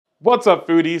What's up,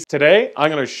 foodies? Today,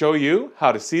 I'm going to show you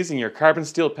how to season your carbon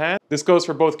steel pan. This goes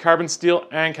for both carbon steel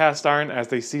and cast iron as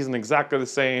they season exactly the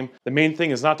same. The main thing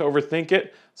is not to overthink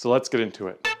it, so let's get into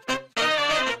it.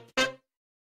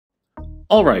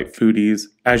 Alright, foodies,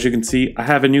 as you can see, I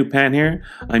have a new pan here.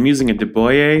 I'm using a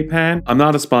FOOD-DEE pan. I'm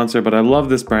not a sponsor, but I love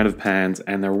this brand of pans,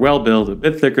 and they're well built, a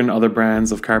bit thicker than other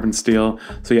brands of carbon steel.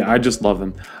 So yeah, I just love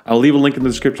them. I'll leave a link in the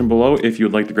description below if you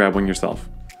would like to grab one yourself.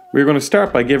 We're going to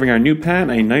start by giving our new pan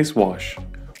a nice wash.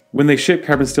 When they ship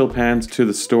carbon steel pans to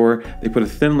the store, they put a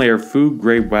thin layer of food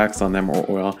grade wax on them or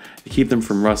oil to keep them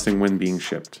from rusting when being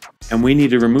shipped. And we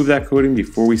need to remove that coating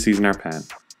before we season our pan.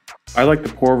 I like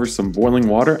to pour over some boiling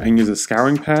water and use a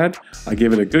scouring pad. I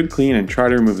give it a good clean and try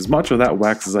to remove as much of that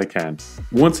wax as I can.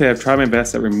 Once I have tried my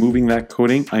best at removing that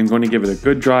coating, I'm going to give it a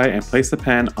good dry and place the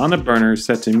pan on a burner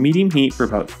set to medium heat for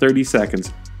about 30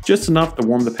 seconds, just enough to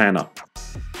warm the pan up.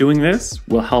 Doing this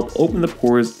will help open the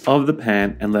pores of the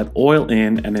pan and let oil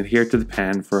in and adhere to the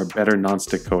pan for a better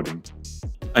non-stick coating.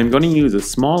 I'm going to use a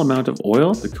small amount of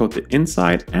oil to coat the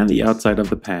inside and the outside of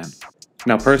the pan.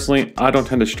 Now personally, I don't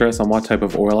tend to stress on what type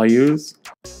of oil I use.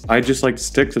 I just like to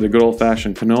stick to the good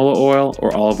old-fashioned canola oil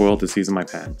or olive oil to season my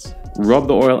pans. Rub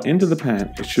the oil into the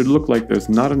pan. It should look like there's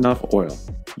not enough oil.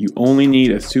 You only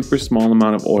need a super small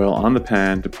amount of oil on the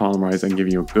pan to polymerize and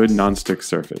give you a good non-stick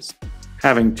surface.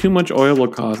 Having too much oil will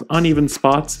cause uneven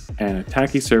spots and a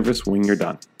tacky surface when you're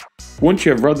done. Once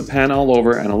you have rubbed the pan all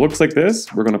over and it looks like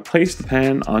this, we're going to place the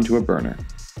pan onto a burner.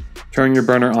 Turn your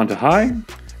burner onto high,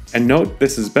 and note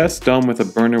this is best done with a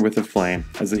burner with a flame,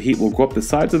 as the heat will go up the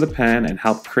sides of the pan and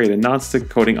help create a non-stick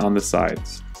coating on the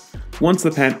sides. Once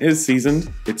the pan is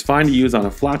seasoned, it's fine to use on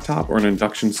a flat top or an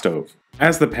induction stove.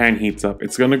 As the pan heats up,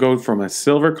 it's going to go from a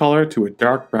silver color to a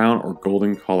dark brown or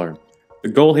golden color. The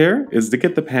goal here is to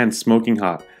get the pan smoking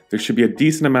hot. There should be a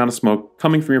decent amount of smoke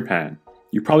coming from your pan.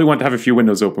 You probably want to have a few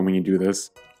windows open when you do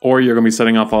this, or you're going to be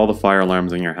setting off all the fire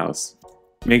alarms in your house.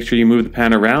 Make sure you move the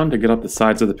pan around to get up the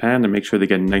sides of the pan to make sure they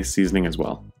get nice seasoning as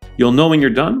well. You'll know when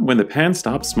you're done when the pan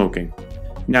stops smoking.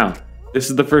 Now, this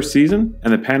is the first season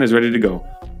and the pan is ready to go.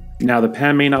 Now, the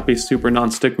pan may not be super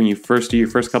non-stick when you first do your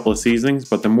first couple of seasonings,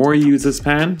 but the more you use this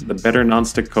pan, the better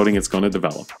non-stick coating it's going to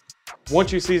develop.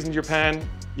 Once you've seasoned your pan,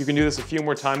 you can do this a few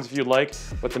more times if you'd like,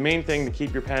 but the main thing to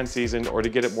keep your pan seasoned or to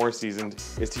get it more seasoned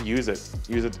is to use it.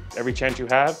 Use it every chance you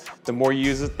have. The more you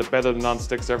use it, the better the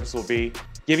non-stick surface will be.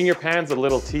 Giving your pans a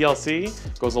little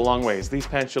TLC goes a long ways. These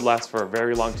pans should last for a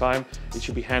very long time. It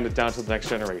should be handed down to the next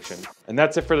generation. And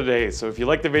that's it for today. So if you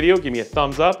liked the video, give me a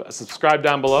thumbs up, a subscribe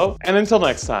down below, and until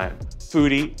next time,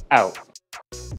 FOOD-DEE out.